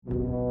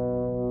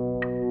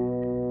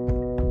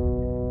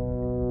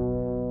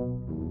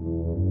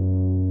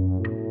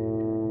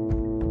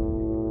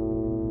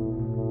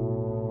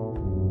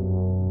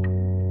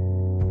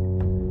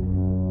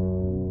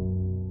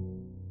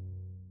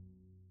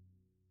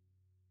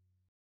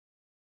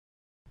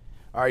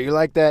All right, you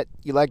like that?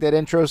 You like that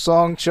intro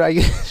song? Should I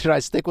should I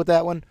stick with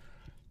that one?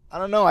 I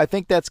don't know. I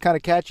think that's kind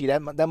of catchy.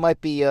 That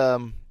might be that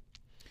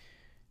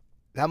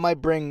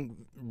might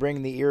bring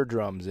the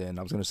eardrums in.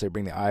 I was going to say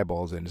bring the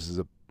eyeballs in. This is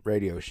a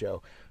radio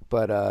show.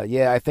 But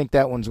yeah, I think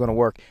that one's going to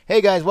work.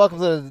 Hey guys, welcome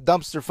to the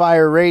Dumpster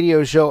Fire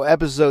Radio Show,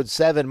 episode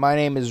 7. My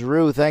name is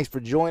Rue. Thanks for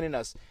joining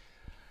us.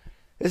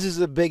 This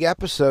is a big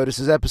episode. This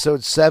is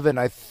episode 7.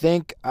 I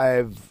think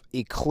I've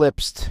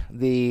eclipsed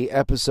the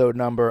episode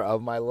number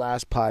of my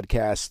last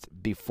podcast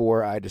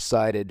before I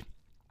decided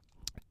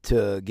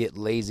to get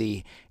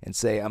lazy and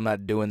say I'm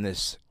not doing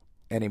this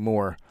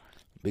anymore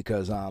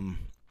because I'm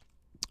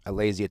a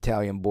lazy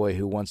Italian boy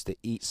who wants to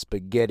eat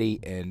spaghetti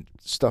and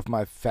stuff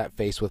my fat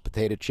face with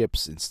potato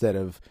chips instead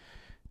of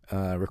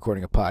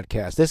recording a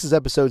podcast. This is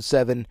episode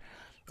 7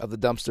 of the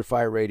Dumpster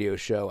Fire Radio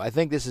Show. I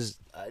think this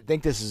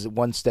is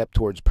one step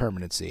towards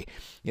permanency.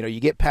 You know, you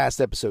get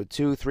past episode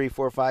 2, 3,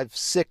 4, 5,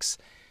 6,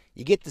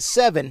 you get to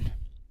 7.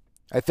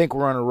 I think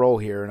we're on a roll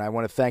here, and I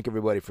want to thank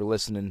everybody for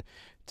listening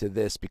to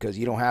this because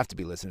you don't have to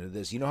be listening to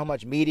this. You know how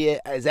much media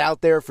is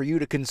out there for you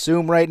to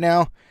consume right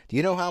now? Do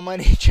you know how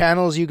many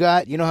channels you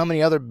got? You know how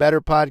many other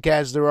better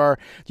podcasts there are?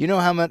 Do you know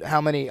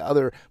how many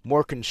other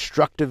more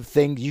constructive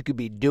things you could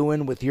be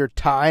doing with your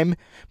time,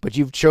 but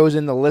you've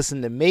chosen to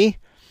listen to me?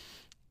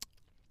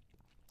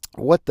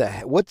 What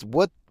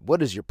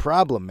is your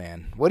problem,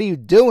 man? What are you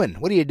doing?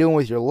 What are you doing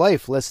with your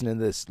life listening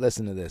to this?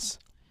 Listen to this.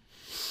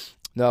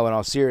 No, in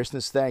all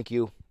seriousness, thank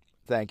you.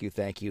 Thank you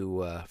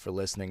for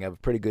listening. I have a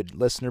pretty good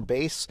listener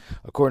base,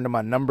 according to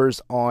my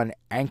numbers on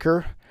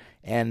Anchor.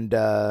 And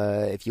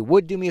if you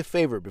would do me a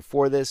favor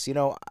before this, you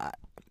know,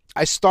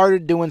 I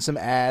started doing some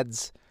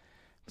ads.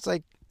 It's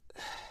like,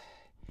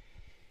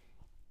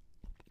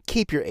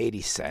 keep your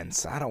 80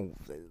 cents.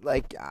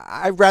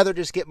 I'd rather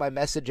just get my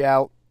message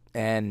out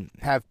and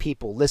have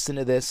people listen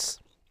to this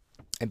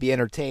and be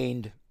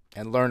entertained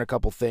and learn a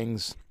couple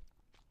things.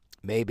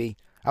 Maybe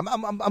I'm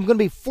going to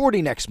be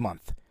 40 next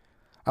month.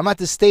 I'm at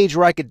the stage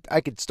where I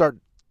could start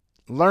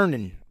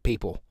learning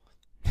people.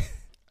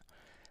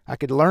 I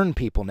could learn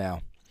people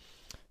now,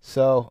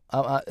 so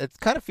it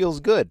kind of feels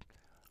good.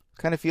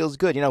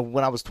 You know,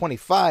 when I was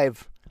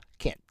 25,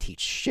 can't teach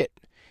shit.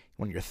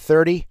 When you're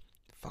 30,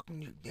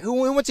 fucking who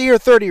wants to hear a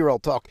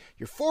 30-year-old talk?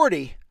 You're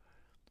 40.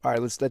 All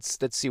right,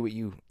 let's see what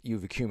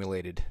you've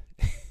accumulated.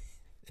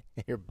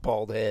 Your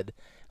bald head.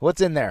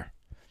 What's in there?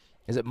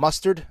 Is it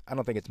mustard? I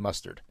don't think it's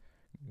mustard.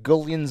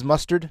 Gullions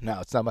mustard? No,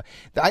 it's not.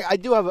 I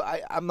do have.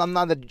 I'm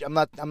not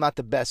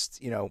the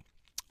best, you know,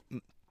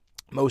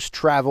 most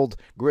traveled,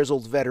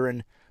 grizzled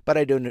veteran, but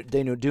I do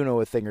know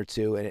a thing or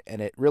two,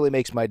 and it really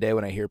makes my day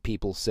when I hear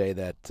people say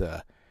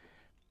that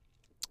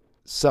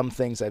some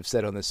things I've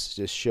said on this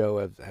show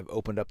have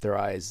opened up their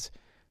eyes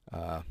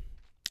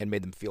and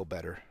made them feel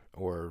better,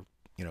 or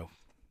you know,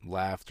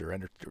 laughed or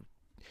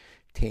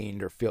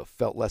entertained or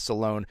felt less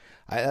alone.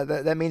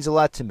 That means a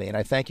lot to me, and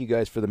I thank you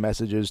guys for the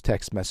messages,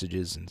 text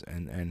messages,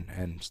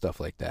 and stuff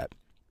like that.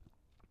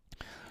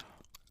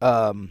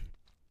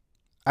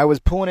 I was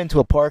pulling into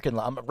a parking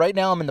lot. Right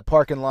now, I'm in the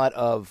parking lot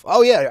of.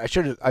 Oh yeah, I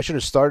should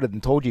have started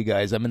and told you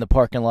guys. I'm in the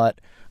parking lot,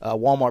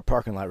 Walmart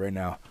parking lot right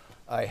now.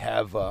 I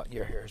have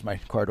here's my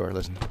car door.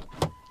 Listen,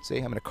 see,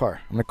 I'm in a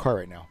car. I'm in a car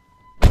right now.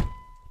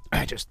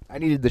 I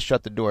needed to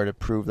shut the door to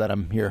prove that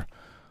I'm here.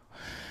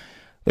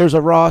 There's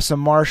a Ross, a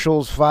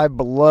Marshalls, Five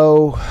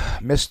Below,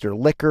 Mr.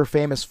 Liquor,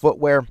 Famous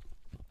Footwear.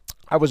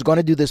 I was going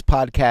to do this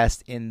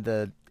podcast in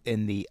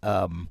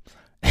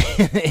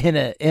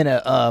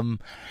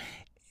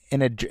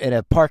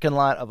a parking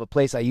lot of a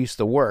place I used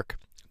to work.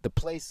 The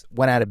place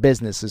went out of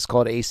business. It's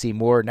called AC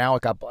Moore. Now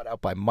it got bought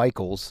out by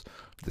Michaels.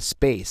 The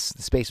space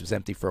was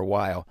empty for a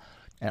while,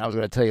 and I was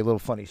going to tell you a little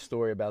funny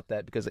story about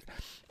that because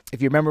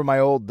if you remember my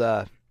old,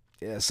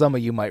 some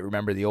of you might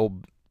remember the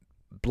old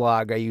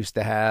blog I used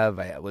to have.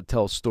 I would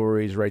tell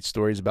stories, write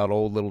stories about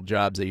old little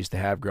jobs I used to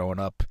have growing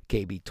up.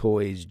 KB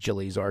Toys,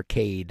 Jilly's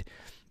Arcade.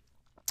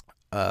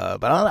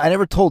 But I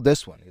never told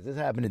this one. This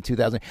happened in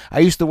 2000. I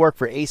used to work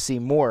for AC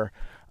Moore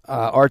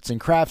Arts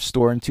and Crafts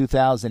store in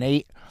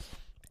 2008,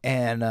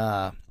 and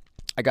I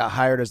got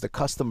hired as the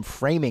custom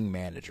framing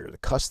manager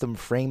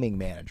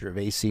of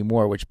AC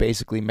Moore, which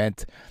basically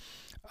meant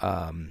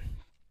I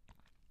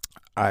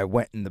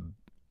went in the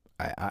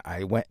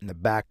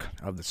back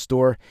of the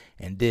store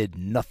and did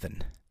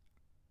nothing.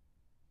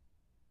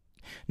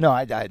 No,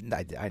 I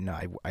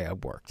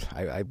worked.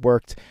 I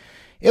worked.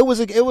 It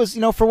was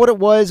you know, for what it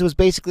was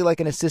basically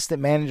like an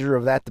assistant manager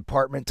of that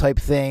department type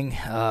thing.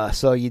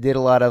 So you did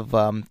a lot of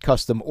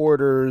custom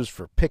orders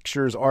for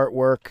pictures,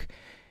 artwork,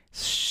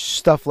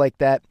 stuff like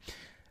that.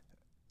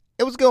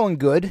 It was going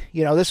good.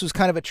 You know, this was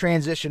kind of a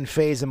transition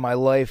phase in my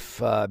life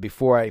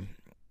before I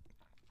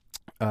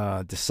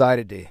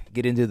decided to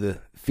get into the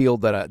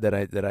field that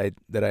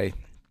I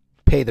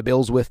pay the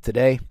bills with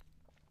today.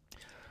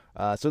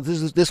 So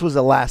this was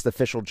the last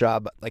official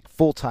job, like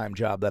full-time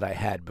job that I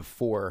had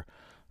before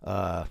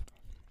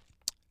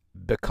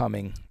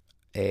becoming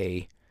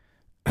a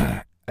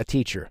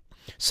teacher.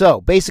 So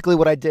basically,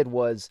 what I did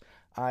was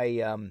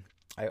I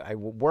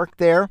worked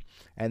there,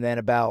 and then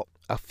about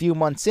a few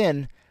months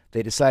in,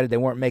 they decided they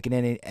weren't making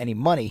any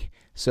money,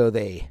 so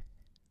they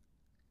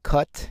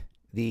cut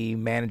the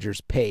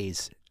manager's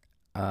pays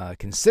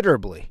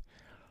considerably.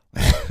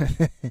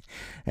 And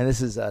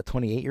this is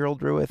 28-year-old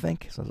Drew, I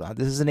think. So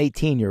this is an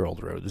 18-year-old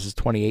Drew. This is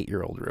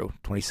 28-year-old Drew.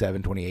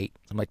 27, 28,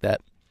 something like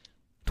that.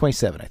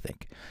 27, I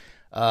think.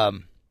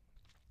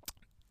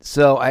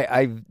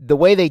 So the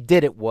way they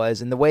did it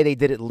was, and the way they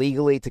did it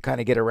legally to kind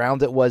of get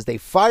around it was, they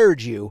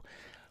fired you,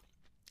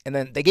 and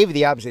then they gave you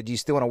the option. Said, do you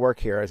still want to work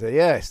here? I said,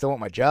 yeah, I still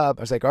want my job.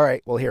 I was like, all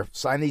right, well, here,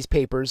 sign these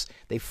papers.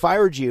 They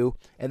fired you,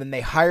 and then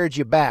they hired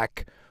you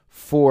back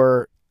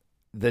for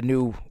the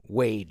new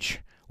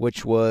wage,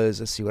 which was,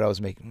 let's see what I was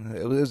making.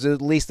 It was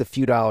at least a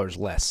few dollars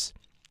less.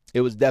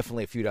 It was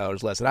definitely a few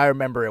dollars less. And I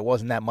remember it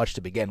wasn't that much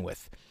to begin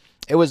with.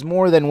 It was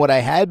more than what I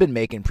had been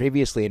making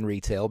previously in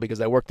retail, because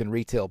I worked in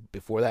retail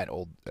before that.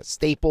 Old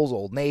Staples,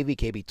 Old Navy,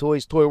 KB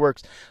Toys, Toy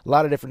Works, a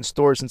lot of different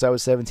stores since I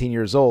was 17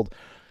 years old.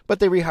 But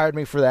they rehired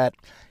me for that.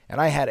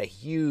 And I had a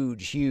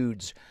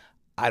huge,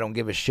 I don't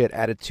give a shit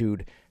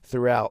attitude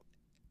throughout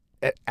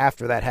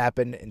after that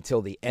happened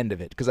until the end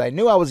of it. Because I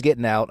knew I was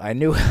getting out. I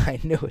knew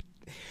it.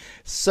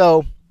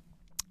 So,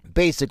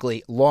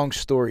 basically, long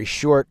story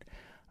short,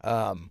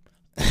 well,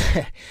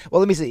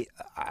 let me see.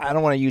 I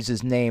don't want to use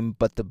his name,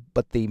 but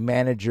the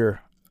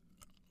manager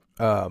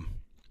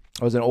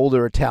was an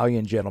older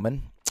Italian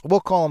gentleman.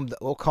 We'll call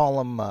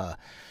him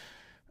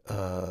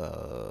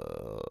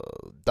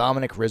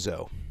Dominic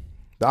Rizzo.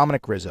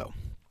 Dominic Rizzo.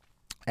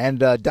 And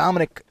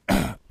Dominic,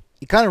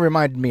 he kind of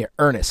reminded me of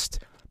Ernest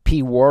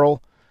P.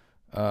 Worrell.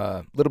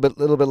 Little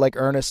bit like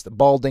Ernest,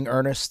 balding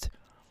Ernest.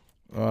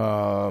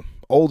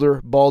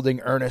 Older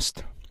balding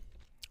Ernest.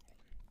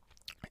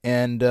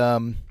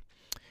 And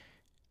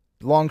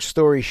long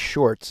story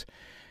short,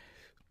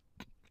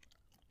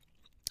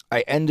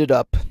 I ended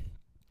up,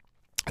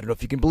 I don't know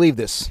if you can believe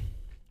this,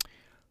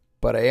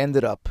 but I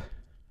ended up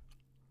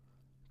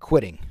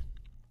quitting.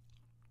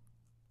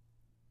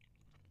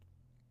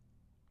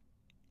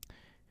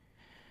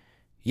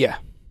 Yeah.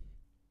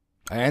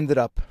 I ended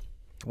up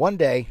one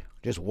day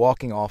just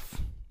walking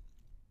off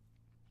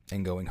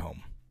and going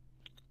home.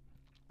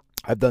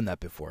 I've done that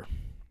before.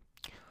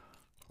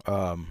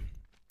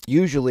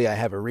 Usually I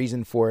have a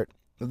reason for it.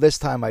 This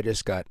time I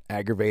just got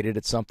aggravated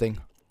at something.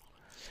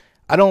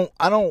 I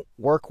don't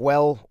work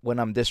well when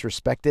I'm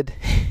disrespected.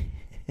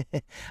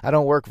 I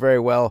don't work very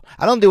well.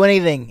 I don't do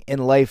anything in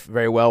life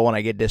very well when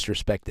I get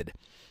disrespected.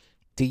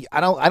 I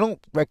don't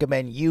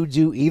recommend you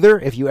do either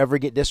if you ever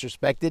get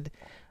disrespected.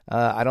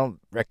 I don't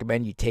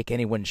recommend you take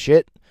anyone's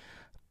shit.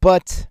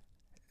 But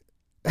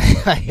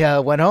I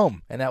went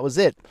home, and that was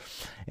it.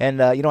 And,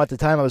 at the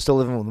time I was still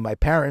living with my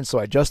parents, so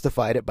I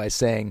justified it by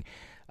saying,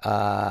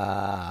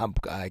 I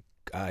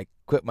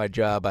quit my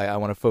job. I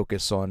want to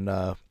focus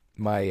on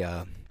my,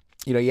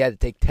 you had to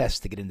take tests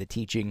to get into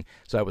teaching.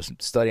 So I was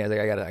studying. I was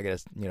like, I gotta,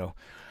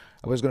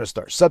 I was going to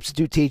start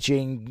substitute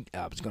teaching.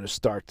 I was going to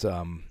start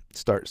at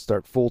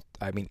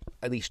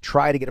least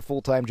try to get a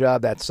full-time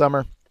job that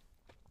summer.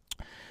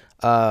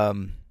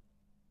 And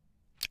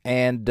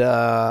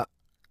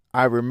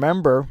I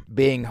remember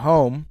being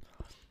home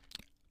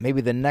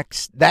maybe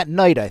that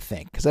night, I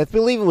think, because I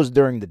believe it was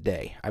during the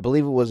day. I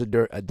believe it was a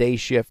day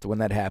shift when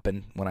that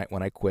happened, when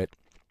I quit,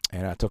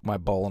 and I took my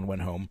ball and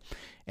went home.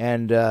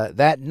 And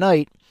that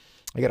night,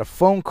 I got a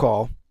phone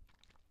call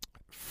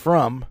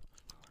from...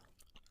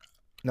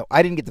 No,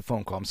 I didn't get the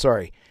phone call. I'm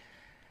sorry.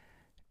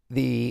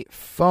 The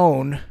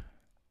phone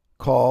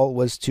call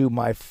was to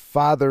my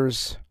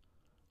father's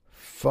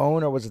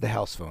phone, or was it the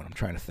house phone? I'm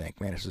trying to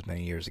think. Man, this was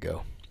many years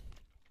ago.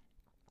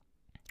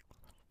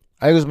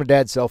 I think it was my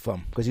dad's cell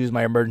phone, because he was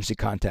my emergency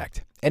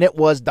contact. And it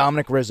was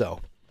Dominic Rizzo.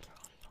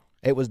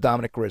 It was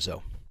Dominic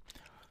Rizzo.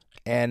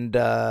 And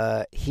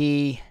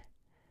he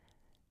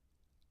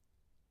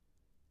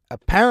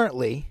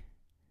apparently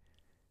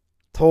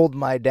told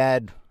my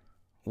dad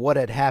what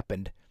had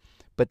happened,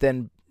 but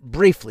then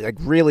briefly, like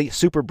really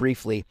super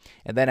briefly,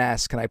 and then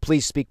asked, can I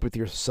please speak with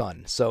your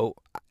son? So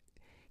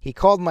he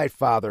called my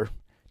father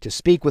to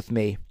speak with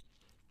me.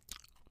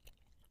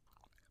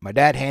 My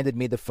dad handed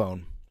me the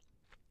phone.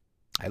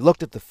 I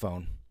looked at the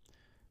phone.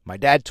 My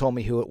dad told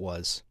me who it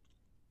was.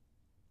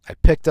 I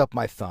picked up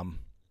my thumb,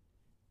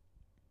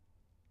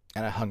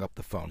 and I hung up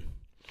the phone.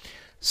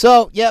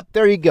 So, yep,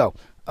 there you go.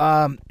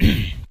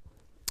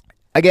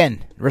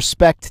 Again,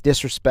 respect,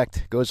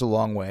 disrespect goes a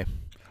long way.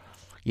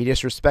 You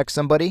disrespect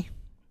somebody,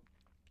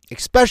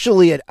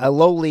 especially a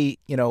lowly,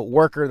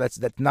 worker that's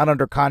not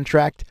under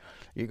contract,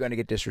 you're going to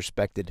get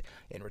disrespected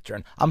in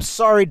return. I'm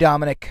sorry,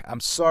 Dominic. I'm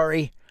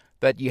sorry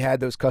that you had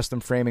those custom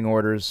framing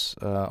orders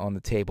on the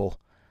table,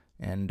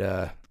 and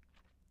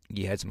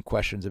you had some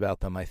questions about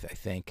them, I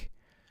think,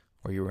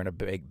 or you were going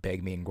to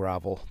beg me and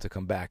grovel to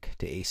come back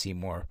to AC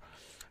Moore.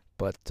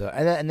 But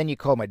and then you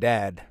call my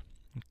dad,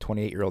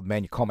 28-year-old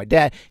man. You call my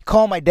dad. You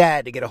call my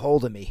dad to get a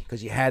hold of me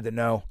because you had to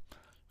know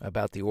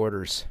about the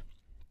orders,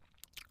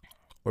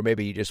 or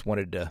maybe you just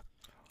wanted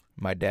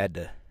my dad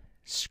to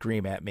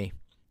scream at me,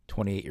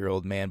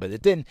 28-year-old man. But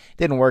it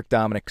didn't work,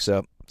 Dominic.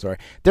 So Sorry.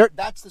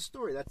 That's the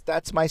story.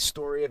 That's my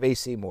story of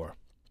AC Moore.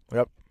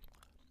 Yep.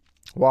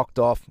 Walked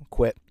off,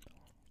 quit,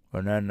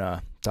 and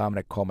then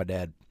Dominic called my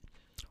dad,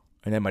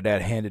 and then my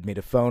dad handed me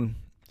the phone,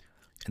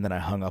 and then I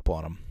hung up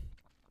on him.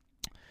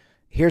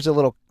 Here's a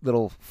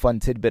little fun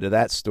tidbit of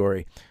that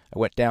story.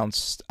 Was it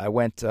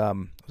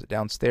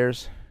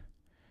downstairs?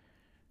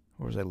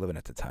 Where was I living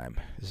at the time?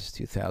 This is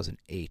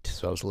 2008,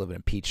 so I was living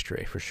in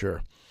Peachtree for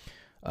sure.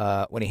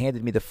 When he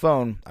handed me the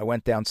phone, I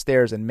went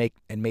downstairs and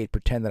made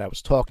pretend that I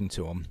was talking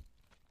to him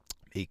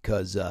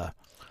because I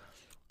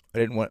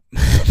didn't want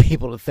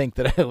people to think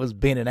that I was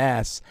being an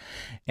ass.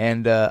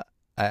 And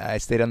I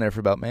stayed on there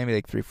for about maybe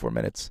like 3-4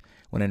 minutes,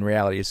 when in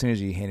reality, as soon as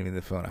he handed me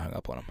the phone, I hung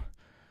up on him.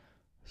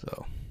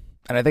 So,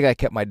 and I think I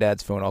kept my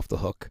dad's phone off the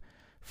hook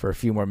for a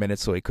few more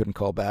minutes so he couldn't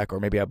call back, or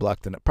maybe I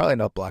blocked it. Probably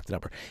not blocked the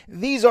number.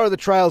 These are the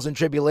trials and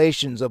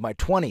tribulations of my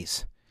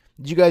 20s.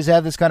 Did you guys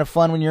have this kind of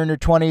fun when you're in your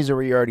 20s, or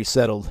were you already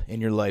settled in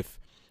your life?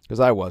 Because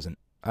I wasn't.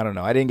 I don't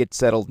know. I didn't get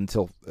settled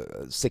until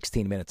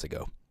 16 minutes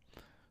ago.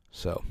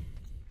 So,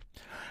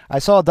 I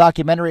saw a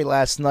documentary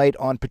last night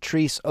on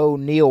Patrice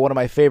O'Neal, one of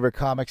my favorite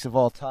comics of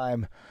all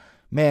time.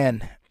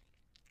 Man,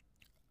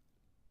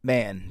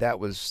 that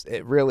was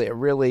it. Really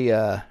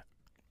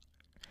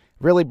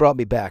brought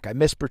me back. I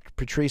miss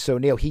Patrice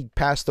O'Neal. He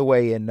passed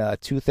away in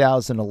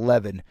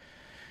 2011.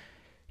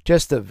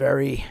 Just a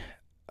very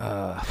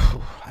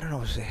I don't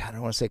want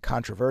to say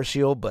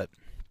controversial, but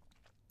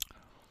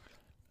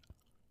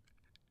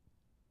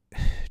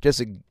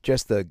just a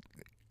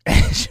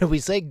should we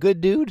say good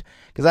dude?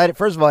 Because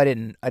first of all, I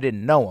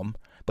didn't know him,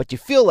 but you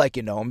feel like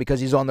you know him because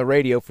he's on the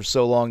radio for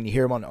so long. You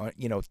hear him on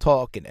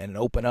talk and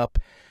open up.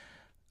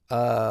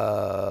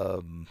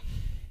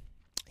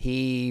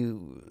 He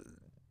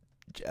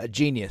a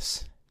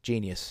genius,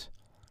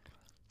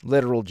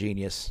 literal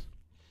genius.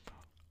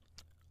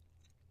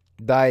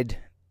 Died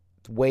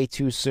way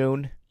too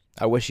soon.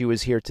 I wish he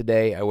was here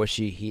today. I wish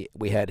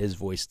we had his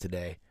voice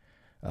today,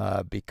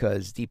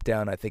 because deep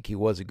down I think he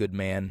was a good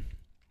man.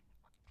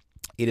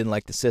 He didn't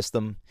like the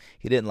system.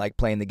 He didn't like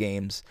playing the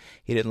games.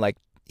 He didn't like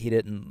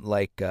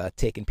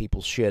taking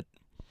people's shit.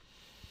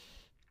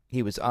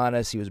 He was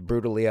honest. He was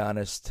brutally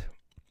honest.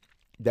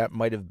 That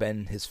might have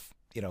been his,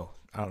 I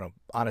don't know,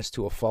 honest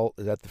to a fault.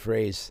 Is that the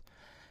phrase?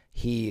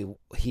 He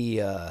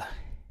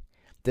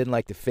didn't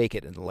like to fake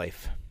it in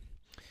life.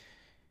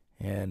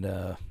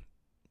 And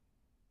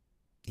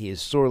he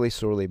is sorely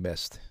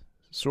missed.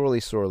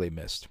 Sorely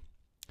missed.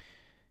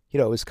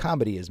 His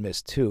comedy is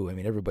missed too. I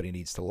mean, everybody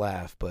needs to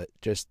laugh, but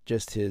just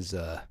his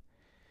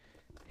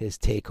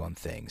take on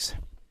things.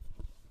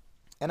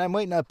 And I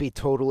might not be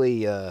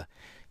totally, I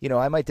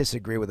might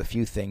disagree with a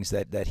few things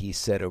that he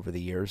said over the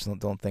years.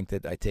 Don't think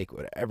that I take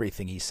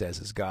everything he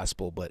says as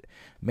gospel, but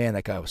man,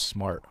 that guy was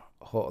smart.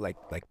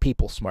 Like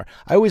people smart.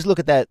 I always look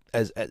at that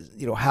as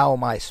how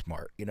am I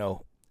smart?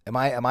 Am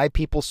I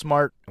people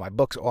smart? Am I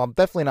books? Well, I'm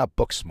definitely not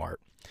book smart.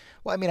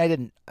 Well, I mean, I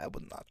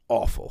was not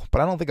awful,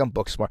 but I don't think I'm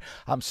book smart.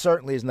 I'm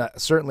certainly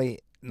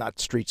not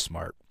street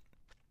smart.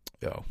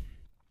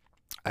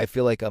 I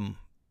feel like I'm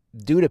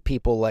due to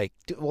people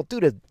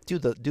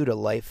due to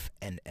life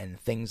and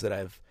things that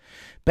I've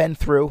been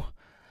through,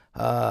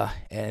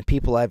 and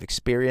people I've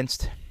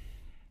experienced.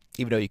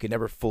 Even though you can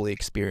never fully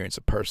experience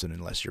a person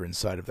unless you're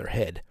inside of their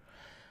head.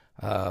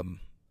 I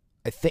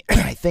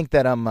think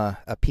that I'm a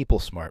people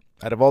smart.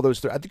 Out of all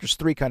those, I think there's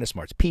three kind of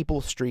smarts: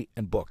 people, street,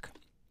 and book.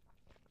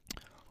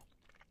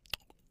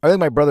 I think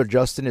my brother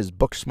Justin is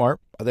book smart.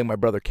 I think my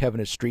brother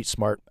Kevin is street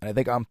smart. And I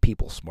think I'm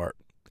people smart.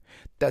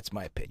 That's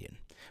my opinion.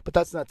 But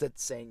that's not that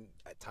saying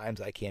at times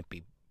I can't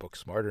be book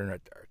smart, or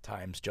at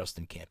times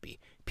Justin can't be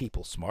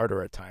people smart,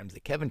 or at times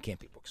that Kevin can't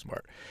be book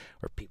smart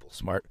or people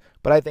smart.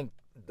 But I think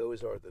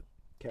those are the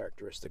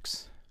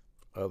characteristics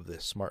of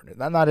the smartness.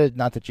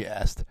 Not that you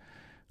asked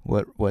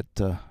what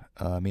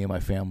me and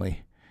my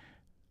family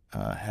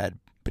had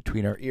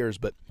between our ears,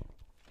 but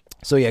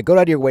so yeah, go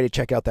out of your way to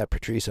check out that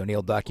Patrice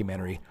O'Neal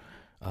documentary.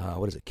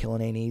 What is it?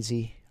 Killing Ain't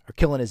Easy, or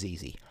Killing Is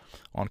Easy,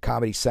 on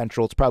Comedy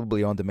Central. It's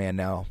probably on demand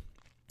now.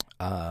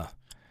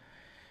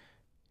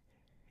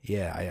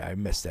 Yeah, I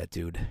miss that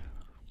dude.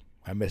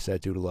 I miss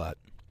that dude a lot.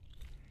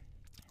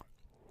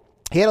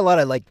 He had a lot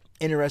of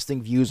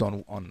interesting views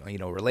on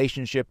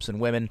relationships and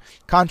women,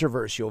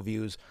 controversial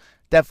views.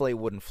 Definitely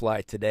wouldn't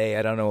fly today.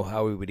 I don't know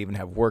how he would even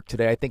have work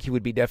today. I think he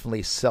would be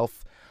definitely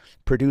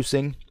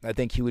self-producing. I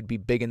think he would be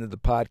big into the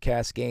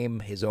podcast game,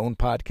 his own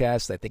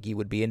podcast. I think he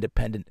would be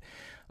independent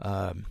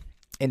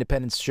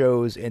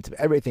shows, into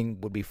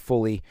everything would be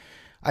fully.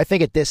 I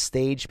think at this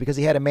stage, because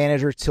he had a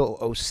manager till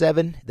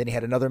 2007, then he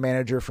had another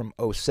manager from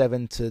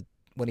 2007 to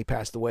when he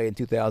passed away in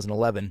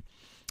 2011.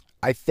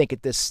 I think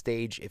at this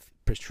stage, if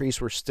Patrice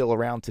were still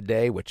around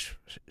today, which,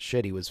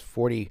 he was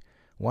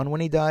 41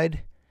 when he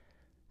died,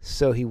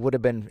 so he would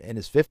have been in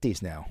his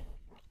 50s now.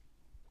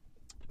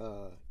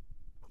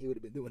 He would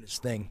have been doing his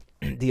thing,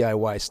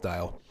 DIY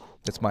style.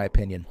 That's my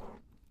opinion.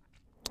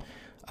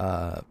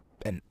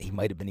 And he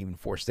might have been even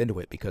forced into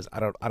it, because I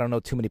don't know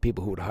too many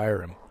people who would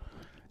hire him.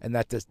 And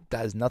that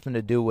has nothing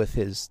to do with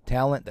his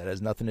talent. That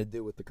has nothing to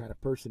do with the kind of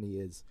person he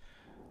is.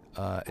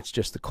 It's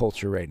just the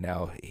culture right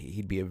now.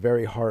 He'd be a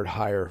very hard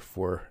hire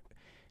for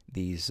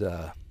these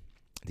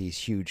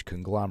huge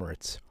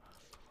conglomerates,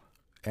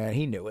 and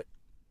he knew it.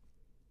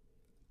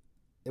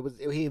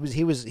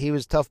 He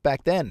was tough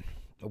back then.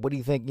 What do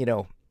you think?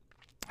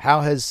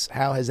 How has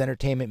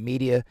entertainment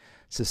media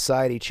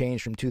society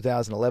changed from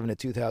 2011 to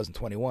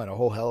 2021? A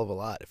whole hell of a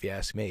lot, if you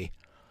ask me.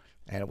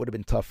 And it would have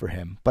been tough for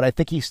him, but I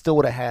think he still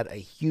would have had a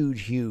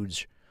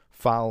huge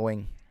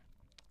following,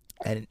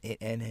 and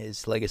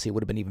his legacy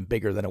would have been even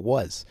bigger than it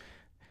was.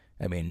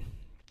 I mean,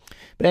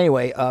 but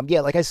anyway,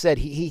 like I said,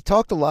 he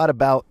talked a lot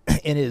about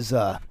in his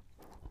a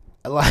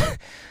lot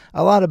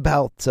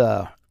about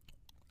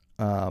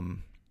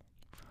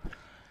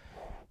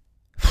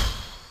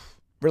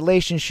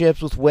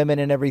relationships with women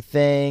and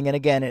everything. And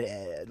again,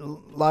 a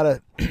lot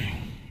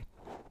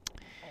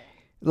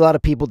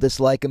of people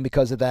dislike him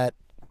because of that.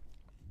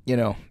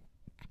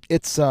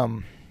 It's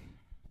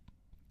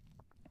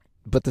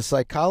but the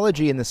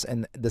psychology and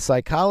the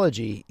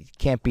psychology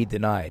can't be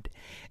denied.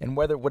 And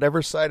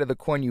whatever side of the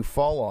coin you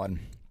fall on,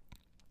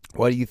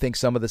 what do you think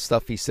some of the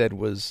stuff he said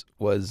was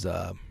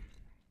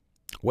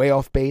way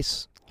off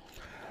base?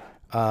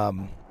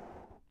 It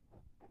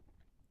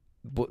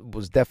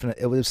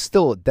was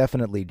still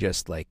definitely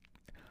just like,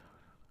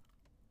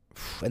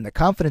 and the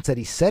confidence that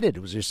he said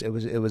it was just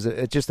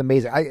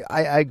amazing.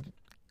 I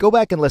go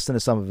back and listen to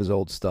some of his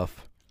old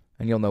stuff,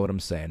 and you'll know what I'm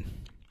saying.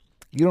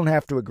 You don't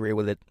have to agree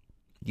with it.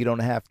 You don't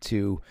have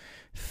to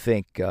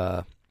think,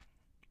 But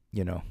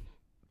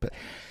I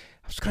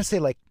was gonna say,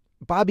 like,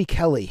 Bobby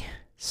Kelly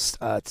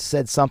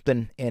said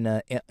something in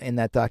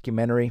that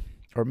documentary,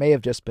 or may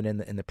have just been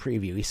in the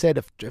preview. He said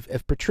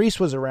if Patrice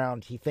was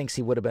around, he thinks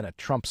he would have been a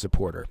Trump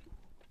supporter.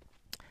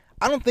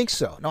 I don't think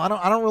so. No, I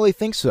don't really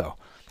think so.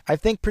 I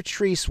think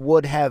Patrice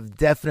would have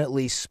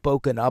definitely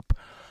spoken up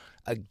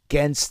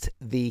against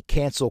the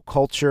cancel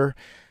culture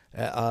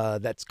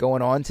that's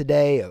going on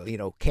today.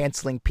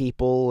 Canceling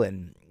people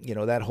and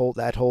that whole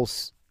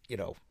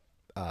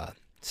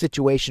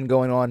situation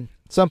going on.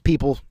 Some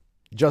people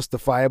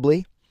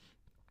justifiably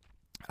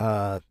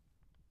called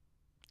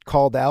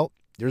out.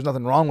 There's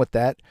nothing wrong with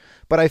that,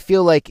 but I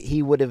feel like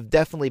he would have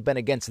definitely been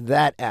against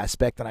that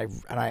aspect, and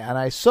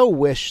I so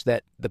wish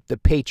that the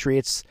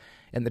Patriots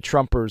and the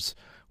Trumpers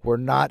were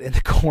not in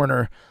the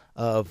corner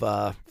of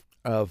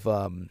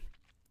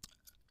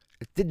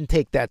didn't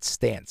take that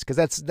stance, because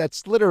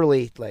that's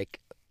literally like,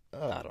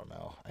 I don't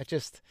know.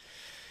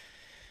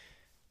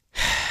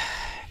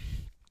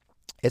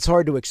 It's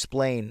hard to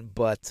explain,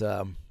 but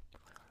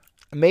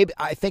maybe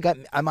I think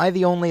am I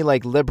the only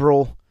like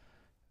liberal,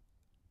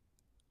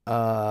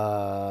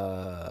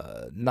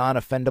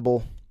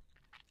 non-offendable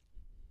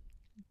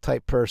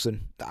type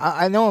person?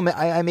 I know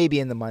I may be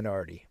in the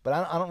minority, but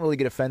I don't really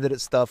get offended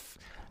at stuff,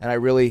 and I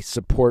really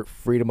support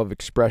freedom of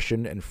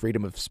expression and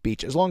freedom of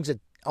speech as long as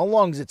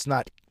it's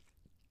not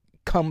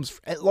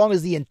as long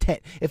as the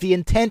intent. If the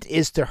intent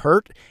is to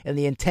hurt and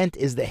the intent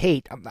is the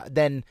hate,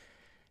 then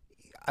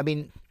I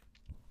mean,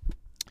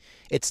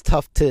 it's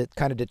tough to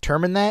kind of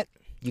determine that.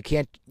 You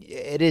can't.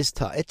 It is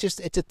tough.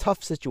 It's a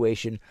tough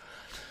situation.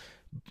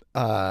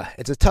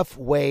 It's a tough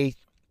way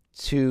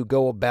to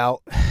go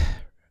about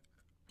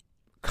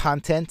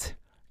content.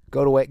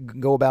 Go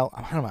about.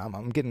 I don't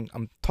know.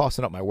 I'm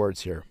tossing up my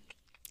words here.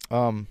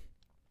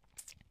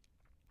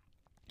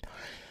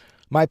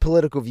 My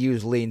political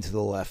views lean to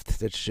the left.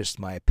 That's just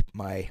my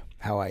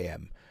how I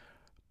am.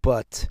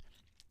 But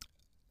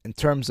in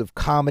terms of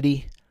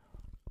comedy,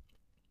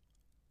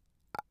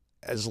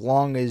 as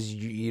long as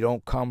you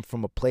don't come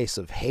from a place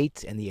of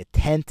hate and the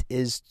intent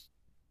is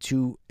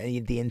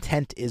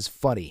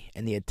funny,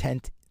 and the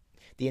intent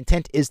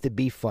is to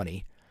be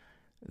funny,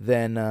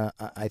 then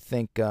I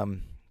think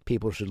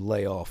people should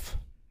lay off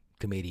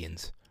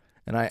comedians,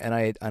 and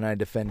I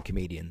defend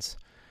comedians,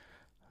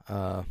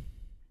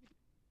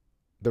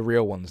 the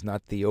real ones,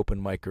 not the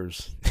open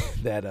micers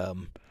that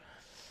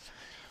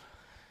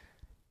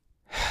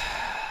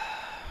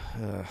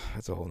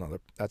that's a whole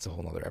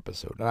nother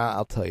episode. And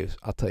I'll tell you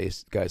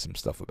guys some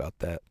stuff about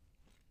that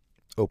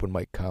open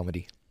mic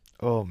comedy.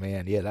 Oh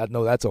man, yeah,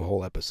 that's a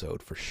whole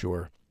episode for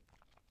sure.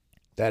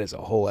 That is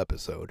a whole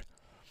episode.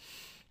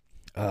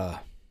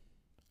 But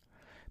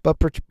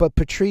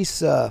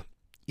Patrice, I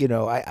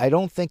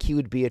don't think he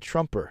would be a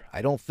Trumper.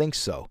 I don't think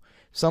so.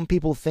 Some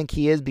people think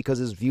he is because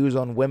his views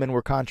on women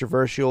were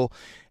controversial,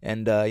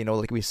 and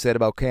like we said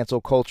about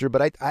cancel culture.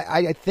 But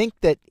I think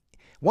that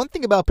one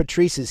thing about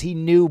Patrice is he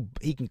knew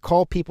he can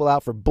call people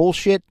out for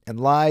bullshit and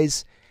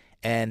lies.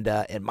 And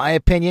in my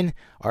opinion,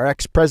 our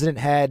ex-president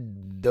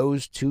had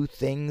those two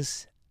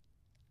things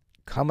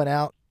coming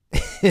out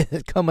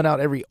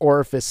every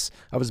orifice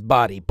of his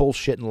body: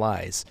 bullshit and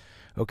lies.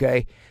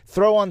 Okay,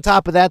 throw on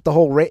top of that the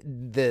whole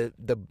okay,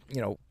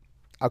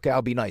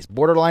 I'll be nice,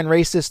 borderline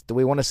racist. Do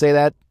we want to say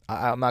that?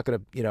 I'm not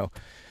gonna, I don't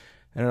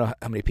know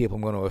how many people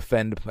I'm going to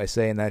offend by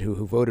saying that who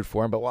voted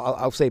for him, but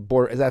I'll say,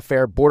 is that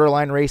fair?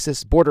 Borderline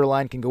racist.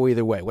 Borderline can go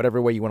either way, whatever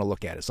way you want to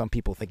look at it. Some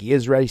people think he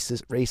is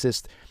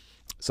racist.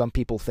 Some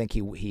people think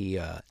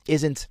he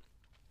isn't.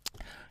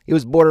 He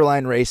was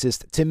borderline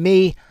racist. To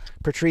me,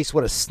 Patrice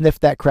would have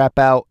sniffed that crap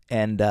out,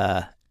 and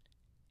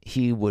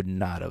he would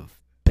not have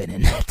been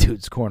in that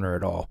dude's corner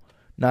at all.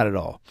 Not at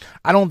all.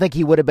 I don't think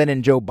he would have been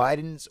in Joe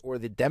Biden's or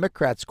the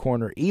Democrats'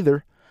 corner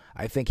either.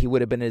 I think he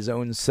would have been his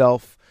own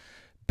self,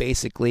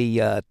 basically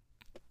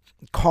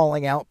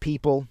calling out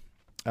people,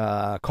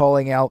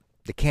 calling out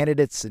the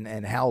candidates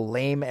and how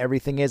lame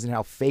everything is and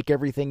how fake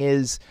everything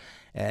is,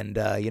 and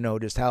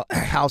just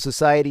how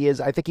society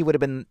is. I think he would have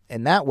been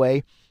in that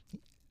way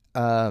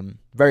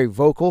very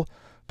vocal,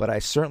 but I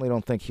certainly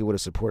don't think he would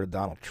have supported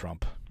Donald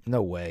Trump.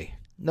 No way.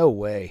 No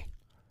way.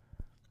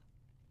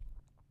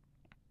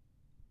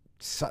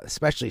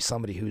 Especially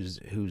somebody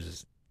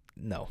who's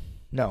no.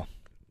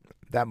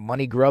 That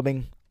money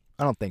grubbing,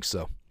 I don't think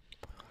so.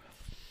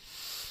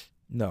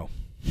 No.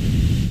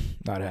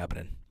 Not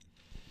happening.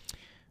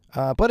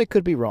 But it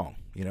could be wrong,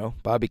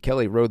 Bobby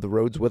Kelly rode the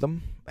roads with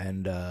him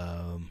and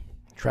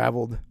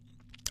traveled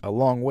a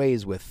long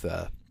ways with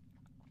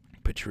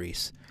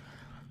Patrice.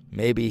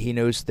 Maybe he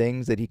knows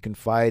things that he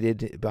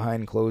confided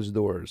behind closed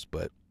doors.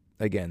 But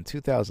again,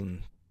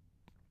 the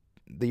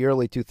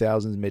early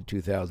 2000s, mid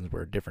 2000s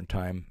were a different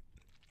time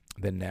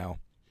than now.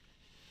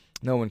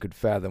 No one could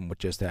fathom what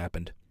just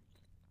happened.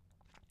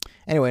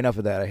 Anyway, enough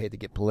of that. I hate to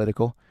get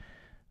political,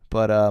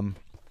 but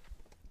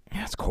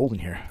it's cold in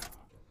here.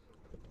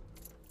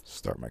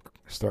 Start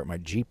my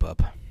Jeep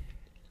up.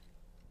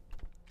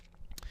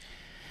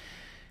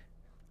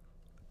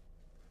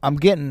 I'm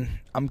getting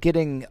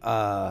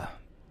oh,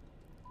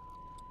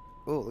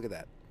 look at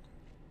that.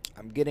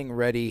 I'm getting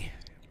ready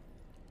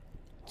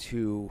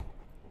to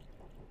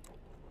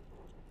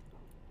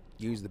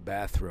use the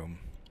bathroom,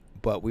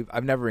 but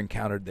I've never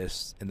encountered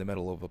this in the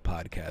middle of a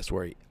podcast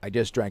where I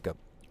just drank a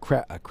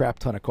crap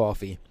ton of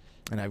coffee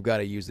and I've got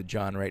to use the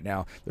John right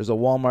now. There's a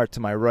Walmart to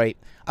my right.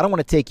 I don't want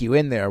to take you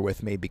in there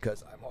with me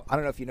because I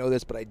don't know if you know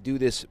this, but I do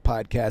this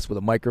podcast with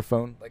a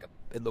microphone.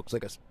 It looks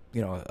like a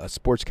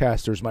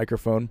sportscaster's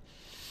microphone.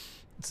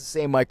 It's the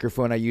same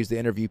microphone I use to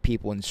interview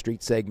people in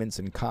street segments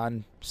and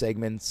con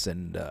segments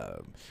and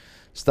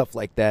stuff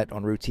like that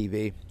on Root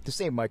TV. The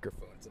same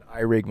microphone. It's an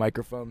iRig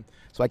microphone.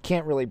 So I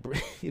can't really...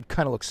 It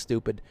kind of looks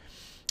stupid.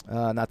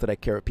 Not that I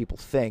care what people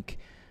think.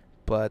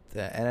 But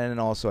and then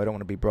also I don't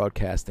want to be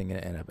broadcasting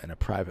in a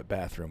private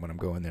bathroom when I'm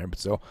going there. But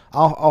so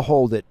I'll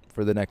hold it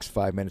for the next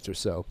 5 minutes or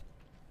so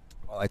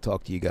while I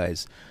talk to you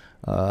guys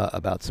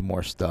about some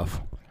more stuff.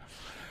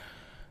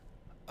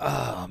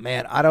 Oh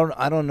man, I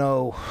don't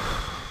know.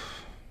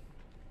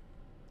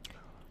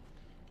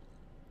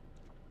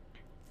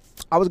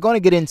 I was going to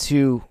get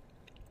into...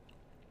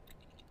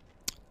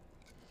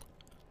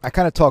 I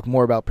kind of talked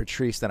more about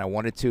Patrice than I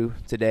wanted to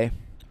today.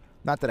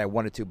 Not that I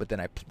wanted to, but that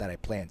I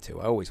planned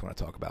to. I always want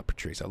to talk about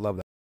Patrice. I love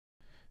that.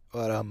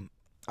 But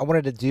I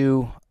wanted to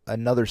do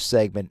another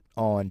segment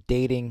on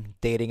dating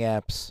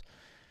apps,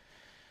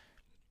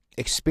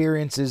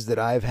 experiences that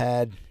I've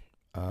had,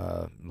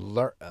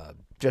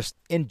 just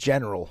in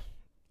general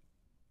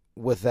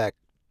with that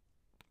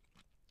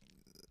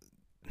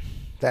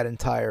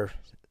entire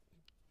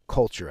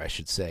culture, I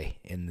should say,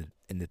 in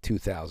the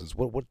 2000s.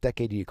 What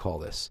decade do you call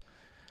this?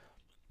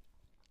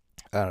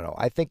 I don't know.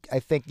 I think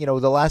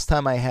the last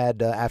time I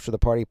had After the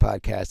Party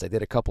podcast, I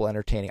did a couple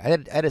entertaining. I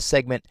had a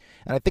segment,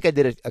 and I think I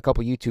did a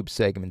couple YouTube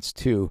segments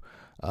too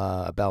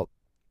about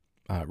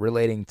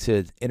relating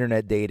to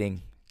internet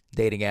dating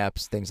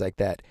apps, things like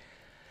that.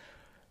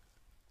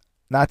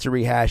 Not to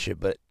rehash it,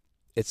 but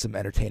it's some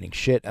entertaining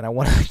shit, and I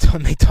want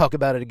to talk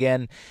about it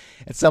again.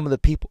 And some of the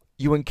people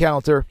you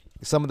encounter,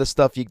 some of the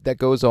stuff that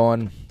goes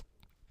on,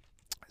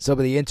 some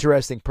of the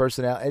interesting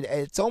personality.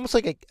 It's almost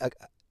like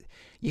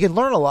you can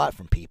learn a lot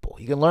from people.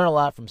 You can learn a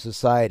lot from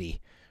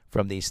society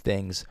from these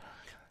things.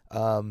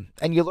 And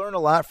you learn a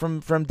lot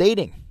from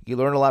dating. You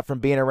learn a lot from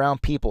being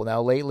around people.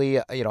 Now lately,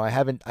 I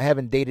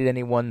haven't dated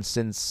anyone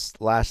since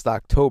last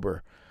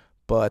October,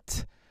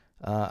 but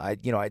I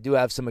do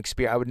have some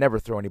experience. I would never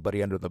throw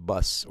anybody under the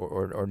bus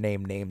or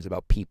name names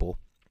about people.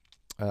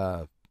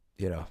 I'll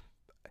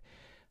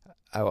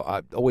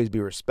always be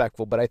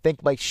respectful, but I think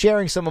like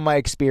sharing some of my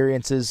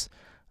experiences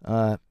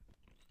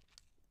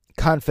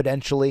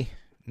confidentially,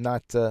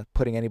 not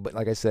putting anybody,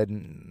 like I said,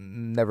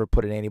 never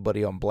putting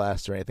anybody on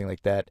blast or anything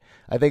like that.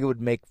 I think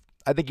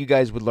you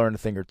guys would learn a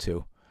thing or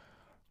two.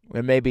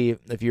 And maybe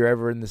if you're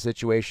ever in the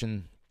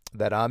situation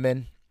that I'm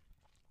in,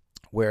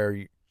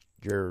 where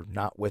you're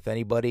not with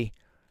anybody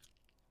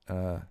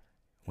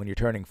when you're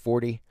turning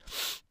 40,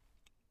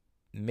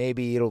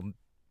 maybe it'll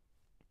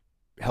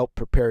help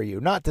prepare you.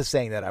 Not to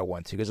saying that I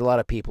want to, because a lot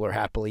of people are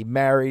happily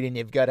married and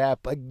you've got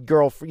a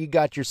girlfriend, you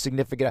got your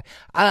significant.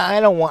 I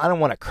don't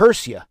want to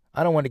curse you.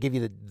 I don't want to give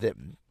you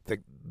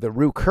the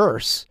Rue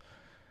curse,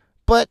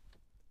 but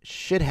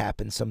shit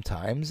happens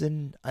sometimes,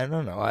 and I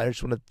don't know. I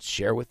just want to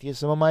share with you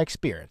some of my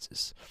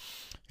experiences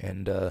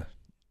and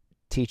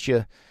teach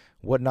you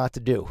what not to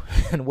do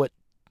and what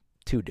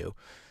to do.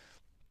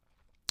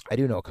 I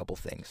do know a couple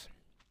things.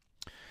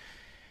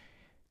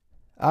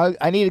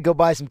 I need to go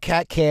buy some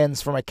cat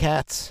cans for my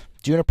cats.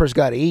 Juniper's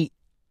got to eat.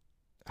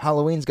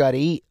 Halloween's got to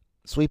eat.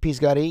 Sweet Pea's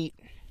got to eat.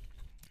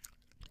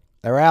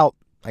 They're out.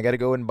 I got to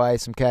go and buy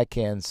some cat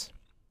cans,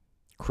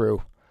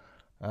 crew.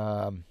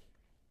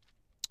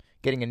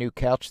 Getting a new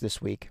couch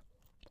this week.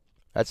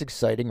 That's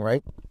exciting,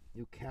 right?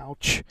 New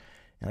couch.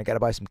 And I got to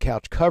buy some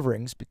couch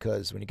coverings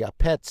because when you got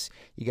pets,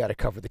 you got to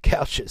cover the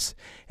couches.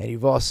 And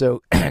you've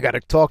also got to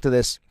talk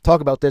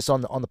about this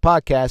on the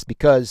podcast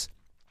because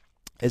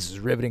this is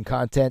riveting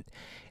content,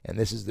 and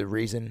this is the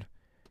reason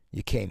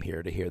you came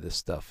here to hear this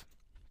stuff.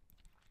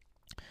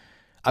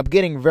 I'm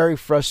getting very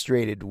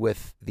frustrated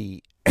with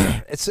the.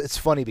 It's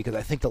funny because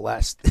I think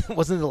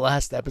wasn't the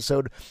last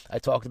episode I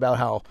talked about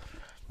how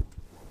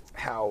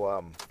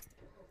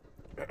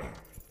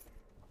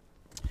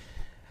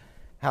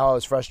I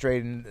was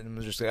frustrated and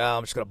was just like,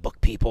 I'm just going to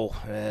book people.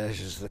 It's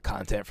just the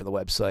content for the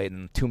website.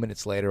 And 2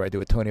 minutes later, I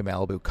do a Tony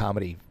Malibu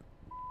comedy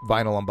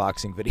vinyl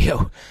unboxing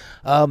video.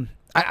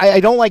 I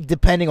don't like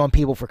depending on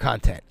people for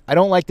content. I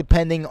don't like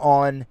depending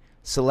on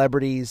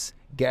celebrities,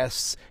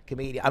 guests,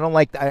 comedians. I don't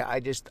like, I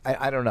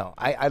don't know.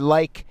 I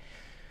like,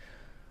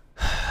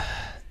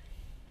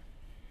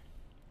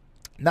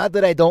 not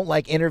that I don't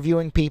like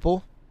interviewing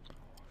people,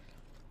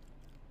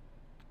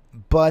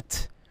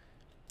 but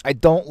I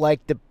don't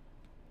like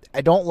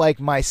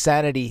my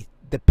sanity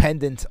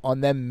dependent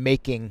on them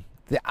making.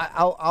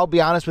 I'll be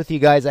honest with you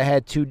guys. I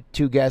had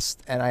two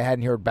guests and I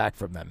hadn't heard back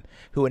from them.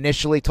 Who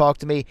initially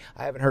talked to me,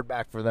 I haven't heard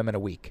back from them in a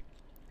week.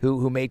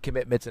 Who made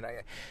commitments, and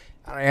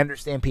I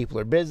understand people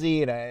are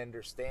busy, and I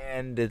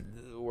understand that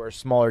we're a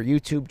smaller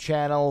YouTube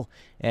channel,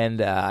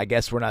 and I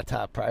guess we're not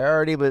top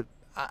priority. But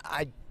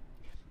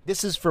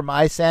this is for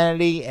my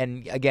sanity,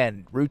 and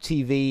again, Root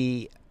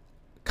TV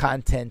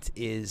content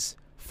is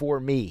for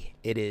me.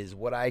 It is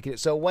what I can.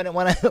 So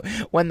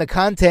when the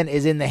content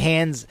is in the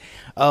hands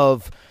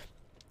of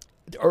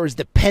or is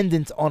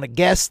dependent on a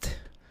guest,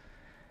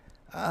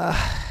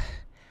 I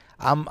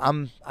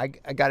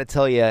got to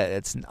tell you,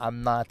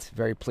 I'm not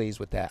very pleased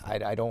with that.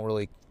 I don't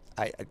really.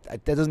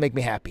 That doesn't make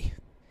me happy.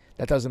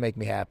 That doesn't make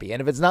me happy.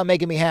 And if it's not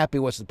making me happy,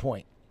 what's the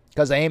point?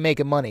 Because I ain't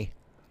making money.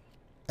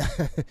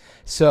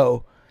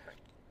 So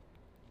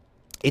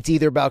it's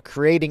either about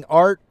creating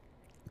art,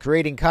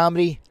 creating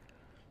comedy,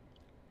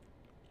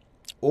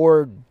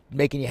 or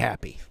making you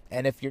happy.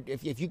 And if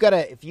you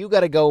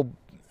gotta go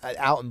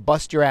out and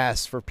bust your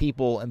ass for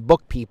people and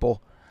book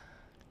people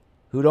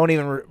who don't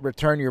even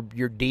return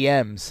your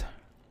DMs,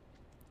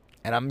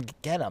 and I'm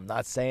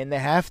not saying they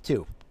have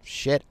to.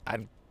 Shit,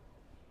 I'm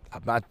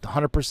not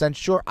 100%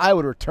 sure. I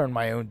would return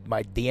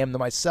my DM to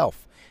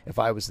myself if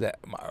I was that.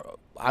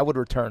 I would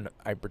return.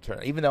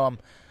 Even though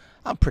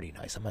I'm pretty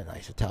nice. I'm a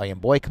nice Italian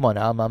boy. Come on,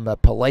 I'm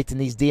polite in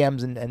these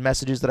DMs and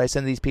messages that I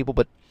send to these people,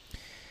 but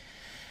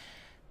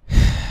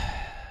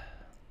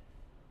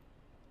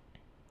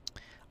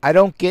I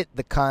don't get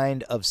the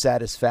kind of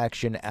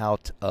satisfaction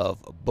out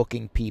of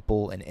booking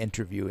people and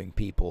interviewing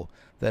people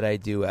that I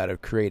do out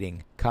of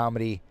creating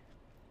comedy.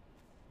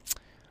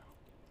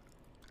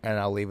 And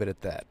I'll leave it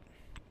at that.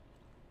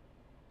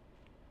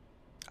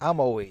 I'm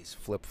always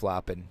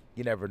flip-flopping.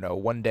 You never know.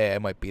 One day I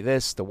might be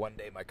this. The one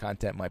day my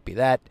content might be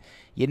that.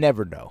 You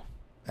never know.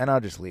 And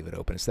I'll just leave it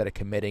open instead of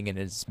committing and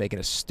just making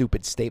a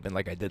stupid statement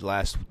like I did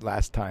last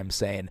time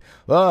saying,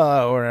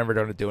 oh, we're never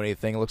going to do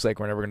anything. It looks like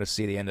we're never going to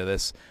see the end of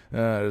this.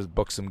 Just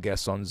book some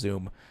guests on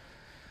Zoom.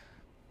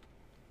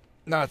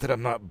 Not that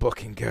I'm not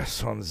booking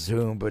guests on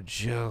Zoom,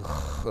 but you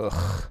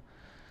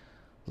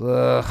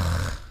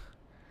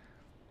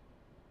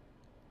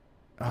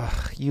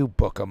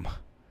book them.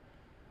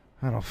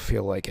 I don't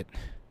feel like it.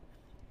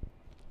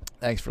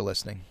 Thanks for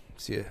listening.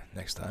 See you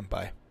next time.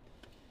 Bye.